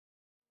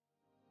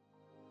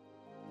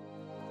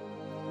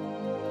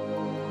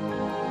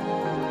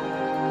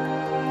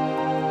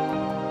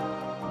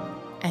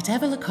At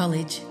Avila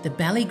College, the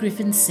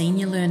Ballygriffin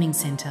Senior Learning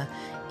Centre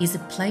is a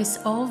place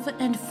of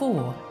and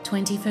for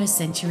 21st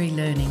century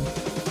learning.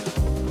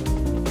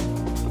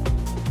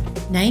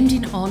 Named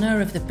in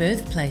honour of the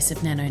birthplace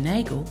of Nan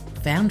O'Nagle,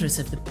 foundress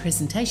of the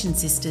Presentation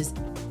Sisters,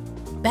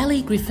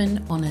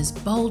 Ballygriffin honours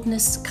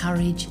boldness,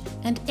 courage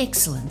and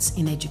excellence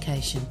in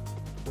education.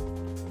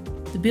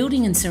 The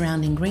building and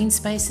surrounding green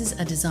spaces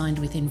are designed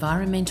with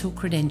environmental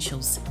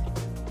credentials,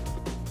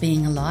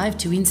 being alive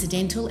to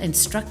incidental and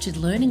structured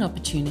learning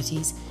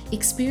opportunities,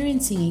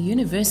 experiencing a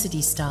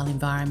university-style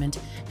environment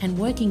and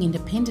working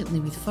independently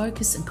with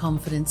focus and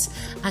confidence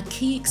are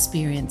key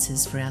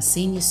experiences for our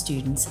senior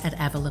students at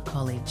Avila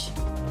College.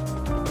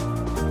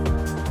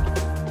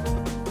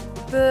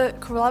 The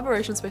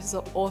collaboration spaces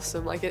are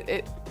awesome.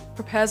 It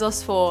prepares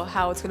us for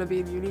how it's going to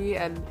be in uni,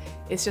 and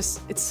it's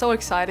so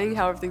exciting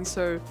how everything's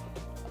so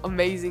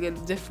amazing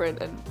and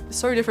different, and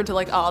so different to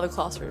our other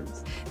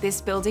classrooms. This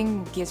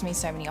building gives me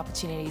so many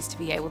opportunities to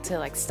be able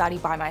to study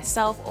by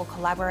myself or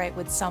collaborate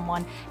with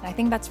someone, and I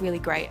think that's really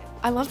great.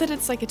 I love that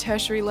it's like a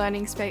tertiary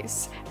learning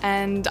space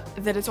and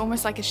that it's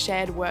almost like a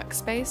shared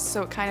workspace,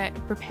 so it kind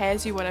of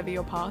prepares you whatever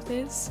your path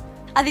is.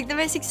 I think the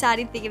most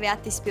exciting thing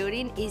about this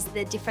building is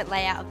the different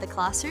layout of the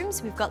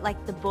classrooms. We've got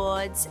the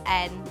boards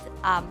and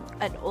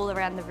all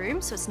around the room,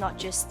 so it's not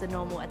just the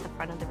normal at the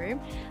front of the room.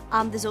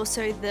 There's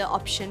also the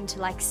option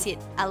to sit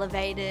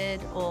elevated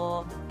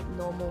or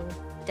normal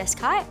desk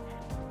height.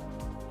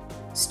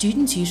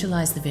 Students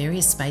utilise the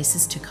various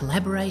spaces to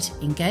collaborate,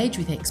 engage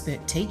with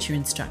expert teacher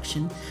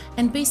instruction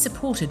and be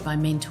supported by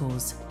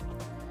mentors.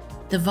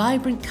 The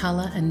vibrant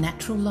colour and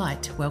natural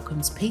light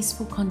welcomes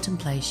peaceful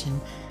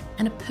contemplation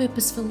and a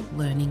purposeful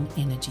learning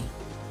energy.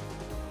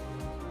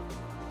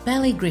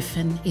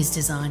 Ballygriffin is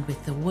designed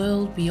with the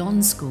world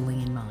beyond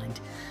schooling in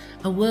mind,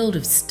 a world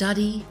of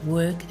study,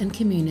 work and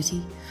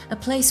community, a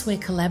place where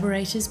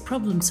collaborators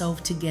problem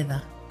solve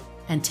together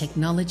and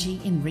technology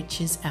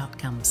enriches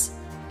outcomes.